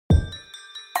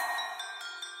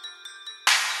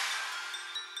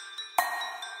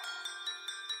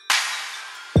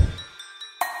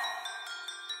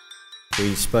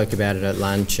We spoke about it at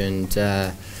lunch, and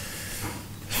I'm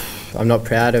not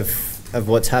proud of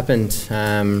what's happened.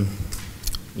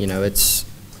 You know, it's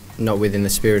not within the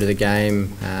spirit of the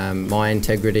game. My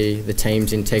integrity, the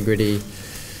team's integrity,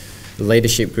 the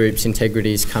leadership group's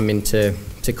integrity's come into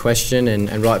question,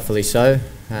 and rightfully so.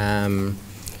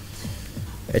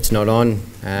 It's not on.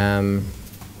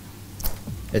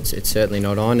 It's certainly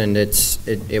not on, and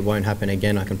it won't happen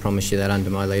again. I can promise you that under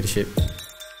my leadership.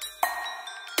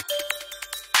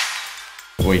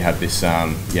 We have this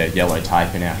yellow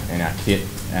tape in our kit,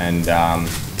 and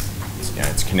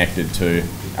it's connected to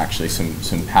actually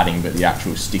some padding, but the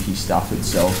actual sticky stuff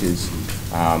itself is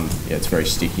it's very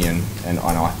sticky, and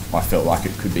I felt like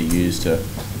it could be used to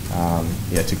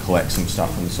collect some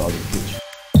stuff on the side of the pitch.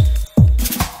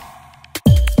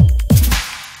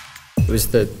 It was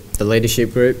the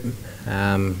leadership group.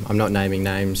 I'm not naming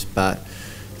names, but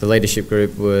the leadership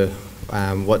group were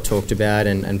what talked about,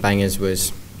 and Bangers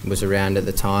was around at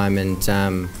the time, and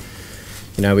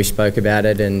you know, we spoke about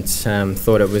it and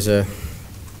thought it was a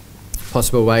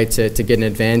possible way to get an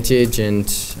advantage, and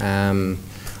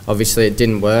obviously it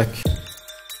didn't work.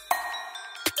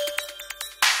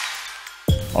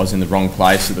 I was in the wrong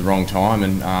place at the wrong time,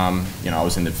 and you know, I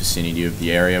was in the vicinity of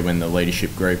the area when the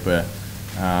leadership group were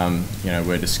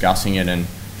we're discussing it, and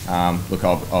look,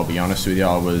 I'll be honest with you,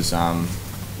 I was I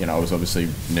was obviously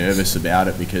nervous about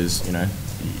it, because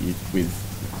with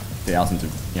thousands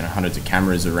of hundreds of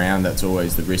cameras around, that's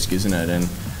always the risk, isn't it? And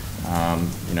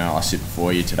I sit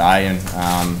before you today, and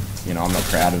I'm not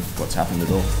proud of what's happened at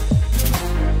all.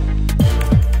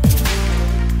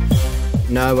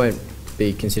 No, I won't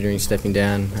be considering stepping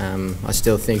down. I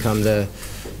still think I'm the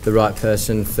right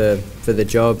person for the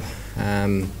job.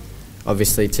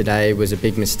 Obviously today was a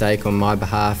big mistake on my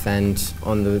behalf and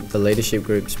on the leadership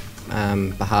group's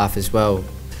behalf as well.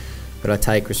 But I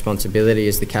take responsibility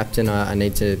as the captain. I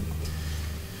need to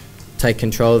take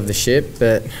control of the ship,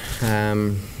 but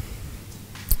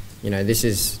this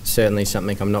is certainly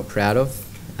something I'm not proud of,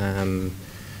 and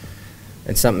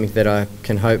something that I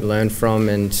can hope learn from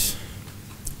and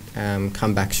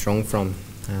come back strong from.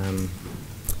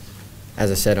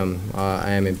 As I said,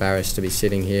 I am embarrassed to be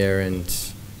sitting here and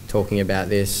talking about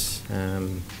this.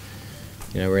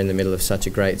 We're in the middle of such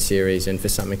a great series, and for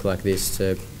something like this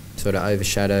to sort of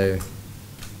overshadow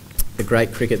the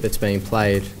great cricket that's being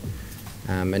played,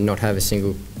 and not have a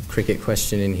single cricket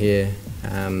question in here,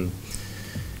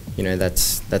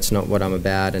 that's not what I'm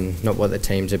about, and not what the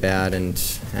team's about, and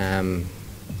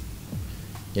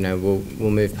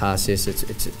we'll move past this.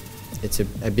 It's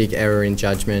a big error in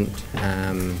judgment,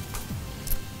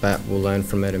 but we'll learn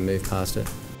from it and move past it.